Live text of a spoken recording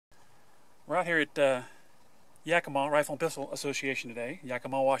We're out here at Yakima Rifle and Pistol Association today,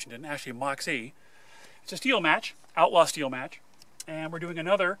 Yakima, Washington, actually Moxie. It's a steel match, outlaw steel match, and we're doing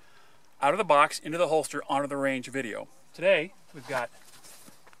another out of the box, into the holster, onto the range video. Today, we've got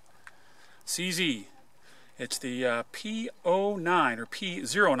CZ. It's the P09 or P09,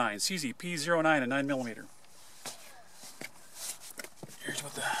 CZ P09 and 9mm. Here's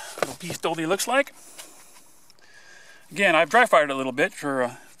what the little pistol looks like. Again, I've dry fired it a little bit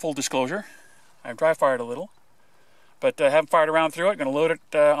for full disclosure. I've dry fired a little, but I haven't fired around through it. Going to load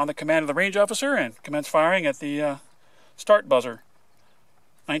it on the command of the range officer and commence firing at the start buzzer.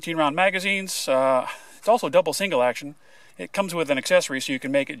 19 round magazines. It's also double single action. It comes with an accessory so you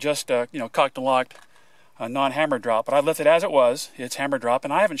can make it just cocked and locked, non-hammer drop. But I've left it as it was. It's hammer drop,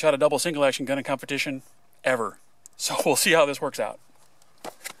 and I haven't shot a double single action gun in competition ever. So we'll see how this works out.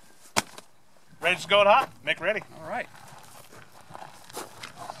 Ready to go hot? Make ready. All right.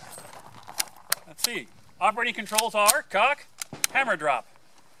 Let's see. Operating controls are cock, hammer drop.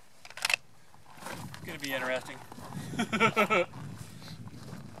 It's going to be interesting.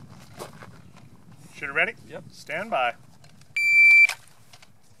 Shooter ready? Yep. Stand by.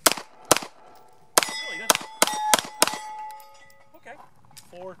 Really doesn't. Okay.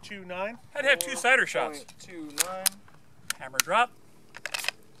 429. Had to have two cider shots. 4.29. Hammer drop.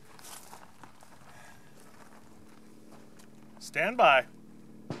 Stand by.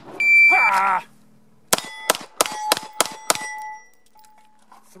 Ha!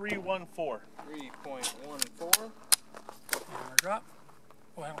 314. 3.14. Hammer drop.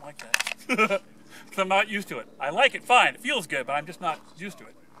 Oh, I don't like that. Because I'm not used to it. I like it fine. It feels good, but I'm just not used to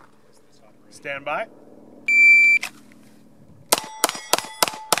it. Stand by.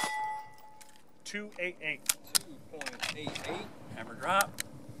 288. 2.88. Hammer drop.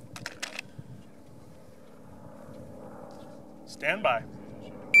 Stand by.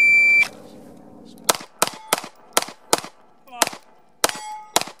 Come on.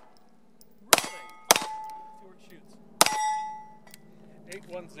 Really? See where it shoots.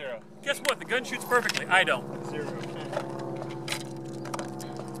 810. Guess what? The gun shoots perfectly. I don't. 0.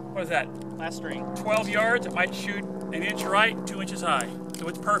 What is that? Last string. 12 yards. It might shoot an inch right, 2 inches high. So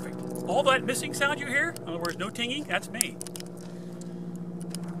it's perfect. All that missing sound you hear, in other words, no tinging, that's me.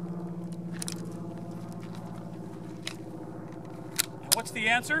 And what's the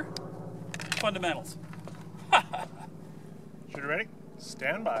answer? Fundamentals. Shooter ready?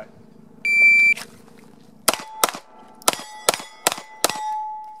 Stand by.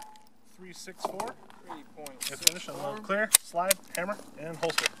 364. 3.64. It's finished. Unload clear. Slide, hammer, and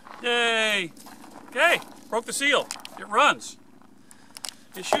holster. Yay! Okay, broke the seal. It runs.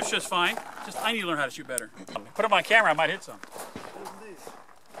 It shoots just fine. Just I need to learn how to shoot better. Put it on camera, I might hit some.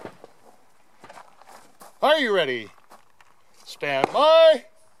 Are you ready? Stand by.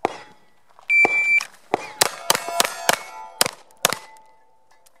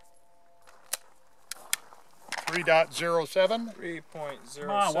 .07. 3.07. Come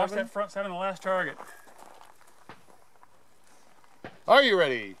on, watch that front side on the last target. Are you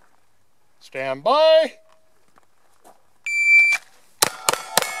ready? Stand by.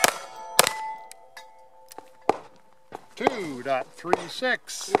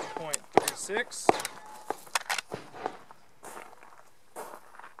 .36. 2.36.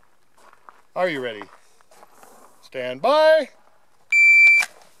 Are you ready? Stand by.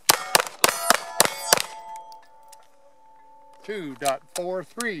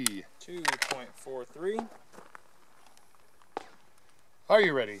 2.43. 2.43. Are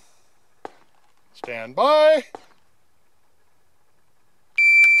you ready? Stand by.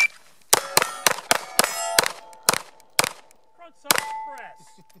 Front side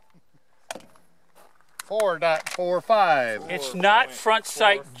press. 4.45. It's not front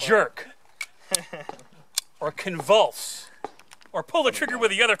sight jerk. Or convulse. Or pull the trigger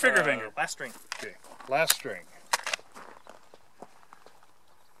with the other trigger finger. Last string. Okay, last string.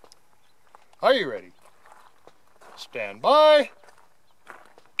 Are you ready? Stand by.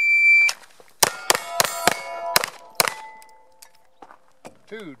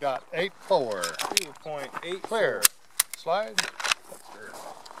 2.84. 2.8. Clear. Slide.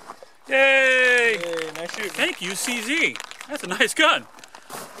 Yay! Hey, nice shooting. Thank you, CZ. That's a nice gun.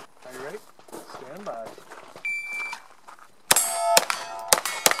 Are you ready? Stand by.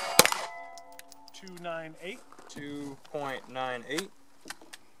 298. 2.98.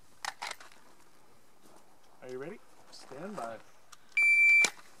 Are you ready? Stand by.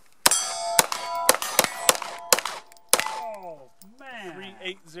 Oh, man.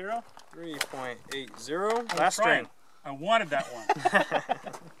 380. 3.80. I'm Last trying. string. I wanted that one.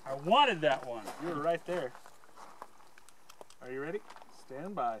 I wanted that one. You were right there. Are you ready?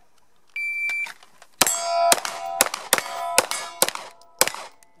 Stand by.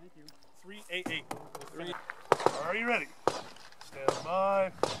 388. Are you ready? Stand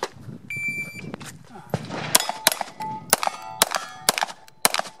by.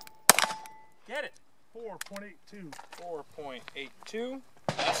 Get it. 4.82. 4.82.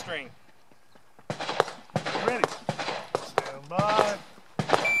 Last string. Are you ready? Stand by.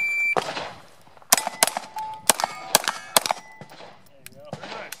 There you go. Very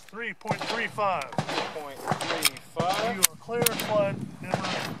nice. 3.35. 3.35. You are clear, flood, dimmer,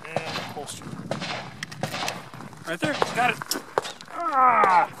 and holster. Right there. Got it.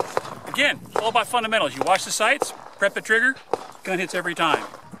 Ah! Again, all about fundamentals. You watch the sights, prep the trigger, gun hits every time.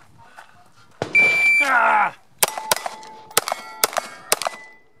 Ah!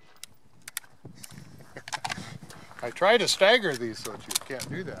 I try to stagger these so that you can't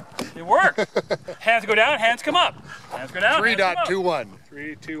do that. It worked. Hands go down, hands come up. Hands go down. 3.21.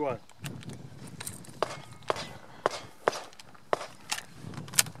 3, 2, 1.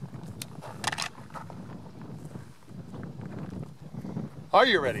 Are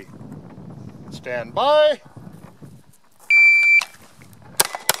you ready? Stand by.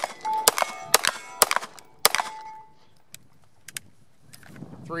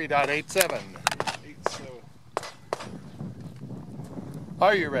 .87. 87.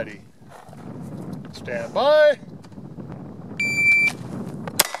 Are you ready? Stand by.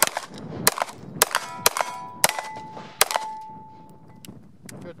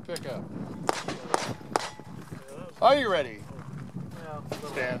 Good pickup. Are you ready?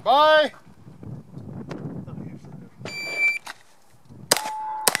 Stand by.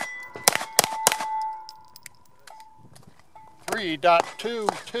 .22.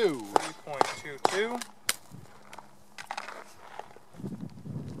 3.22.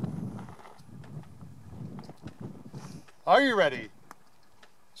 Are you ready?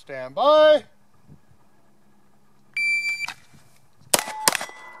 Stand by.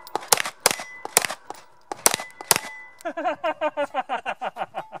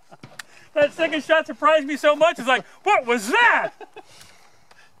 That second shot surprised me so much. It's like, what was that?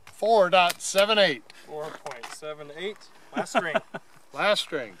 4.78. 4.78. Last string. Last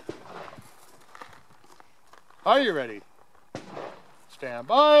string. Are you ready? Stand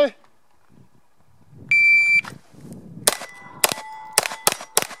by.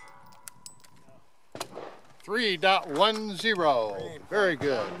 .10. Very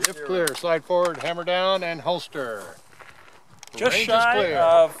good. If clear, slide forward, hammer down, and holster. Just Range is shy clear.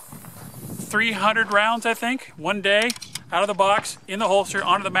 of 300 rounds, I think, one day, out of the box, in the holster,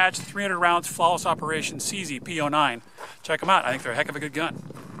 onto the match, 300 rounds, flawless operation, CZ P09. Check them out. I think they're a heck of a good gun.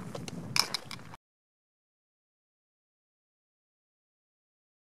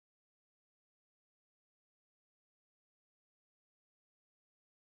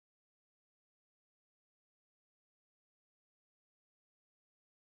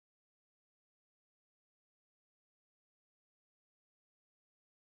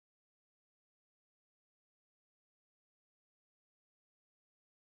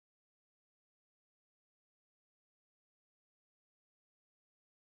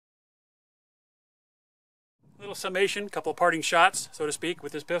 Little summation, couple of parting shots, so to speak,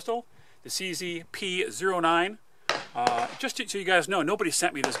 with this pistol. The CZ P09. Just so you guys know, nobody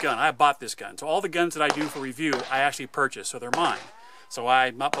sent me this gun. I bought this gun. So all the guns that I do for review, I actually purchase, so they're mine. So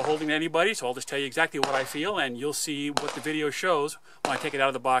I'm not beholden to anybody, so I'll just tell you exactly what I feel, and you'll see what the video shows when I take it out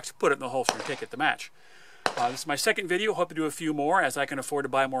of the box, put it in the holster, and take it to match. This is my second video. Hope to do a few more. As I can afford to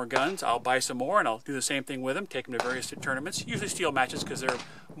buy more guns, I'll buy some more, and I'll do the same thing with them, take them to various tournaments, usually steel matches because they're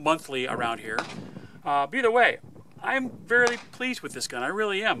monthly around here. But either way, I'm very pleased with this gun. I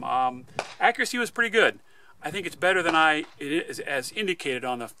really am. Accuracy was pretty good. I think it's better than it is as indicated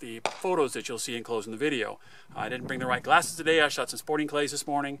on the photos that you'll see enclosed in the video. I didn't bring the right glasses today. I shot some sporting clays this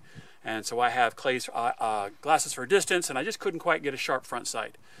morning, and so I have clays glasses for distance, and I just couldn't quite get a sharp front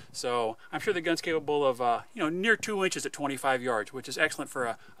sight. So I'm sure the gun's capable of near 2 inches at 25 yards, which is excellent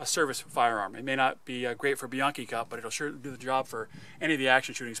for a service firearm. It may not be great for Bianchi Cup, but it'll sure do the job for any of the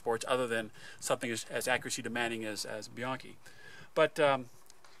action shooting sports other than something as accuracy demanding as Bianchi. But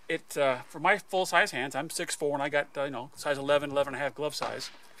for my full-size hands, I'm 6'4", and I got size 11, 11.5 glove size.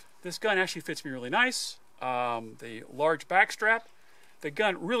 This gun actually fits me really nice. The large back strap, the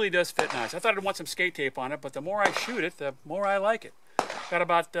gun really does fit nice. I thought I'd want some skate tape on it, but the more I shoot it, the more I like it. Got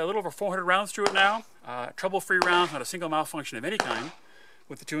about a little over 400 rounds through it now. Trouble-free rounds, not a single malfunction of any kind,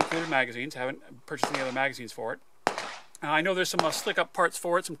 with the 2 included magazines. Haven't purchased any other magazines for it. I know there's some slick-up parts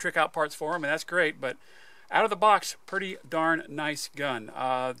for it, some trick-out parts for them, and that's great, but out of the box, pretty darn nice gun.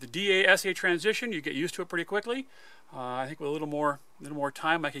 The DA-SA transition, you get used to it pretty quickly. I think with a little more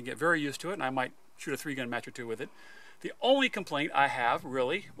time, I can get very used to it, and I might shoot a 3-gun match or 2 with it. The only complaint I have,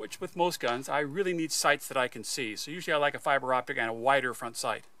 really, which with most guns, I really need sights that I can see. So usually I like a fiber optic and a wider front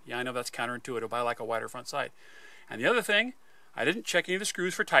sight. Yeah, I know that's counterintuitive, but I like a wider front sight. And the other thing, I didn't check any of the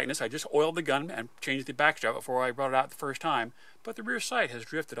screws for tightness. I just oiled the gun and changed the backstrap before I brought it out the first time. But the rear sight has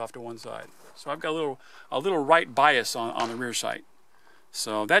drifted off to one side. So I've got a little right bias on the rear sight.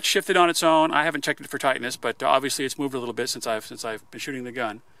 So that shifted on its own. I haven't checked it for tightness, but obviously it's moved a little bit since I've been shooting the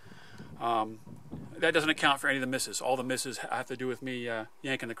gun. That doesn't account for any of the misses. All the misses have to do with me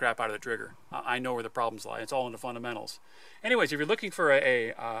yanking the crap out of the trigger. I know where the problems lie. It's all in the fundamentals. Anyways, if you're looking for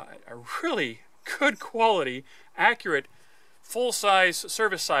a really good quality, accurate, full-size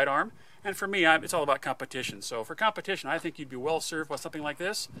service sidearm, and for me, it's all about competition. So for competition, I think you'd be well served by something like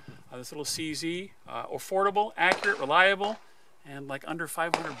this. This little CZ, affordable, accurate, reliable, and like under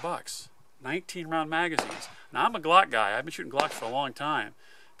 500 bucks. 19-round magazines. Now I'm a Glock guy. I've been shooting Glocks for a long time.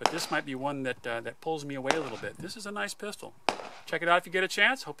 But this might be one that pulls me away a little bit. This is a nice pistol. Check it out if you get a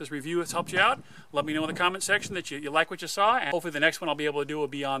chance. Hope this review has helped you out. Let me know in the comment section that you like what you saw. And hopefully the next one I'll be able to do will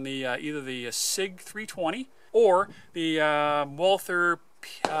be on the either the SIG 320 or the Walther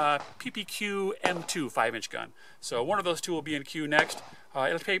PPQ M2 5-inch gun. So one of those two will be in queue next.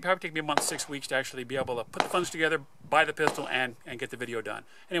 It'll probably take me a month, 6 weeks to actually be able to put the funds together, buy the pistol, and get the video done.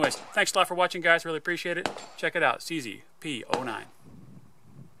 Anyways, thanks a lot for watching, guys. Really appreciate it. Check it out, CZ P09.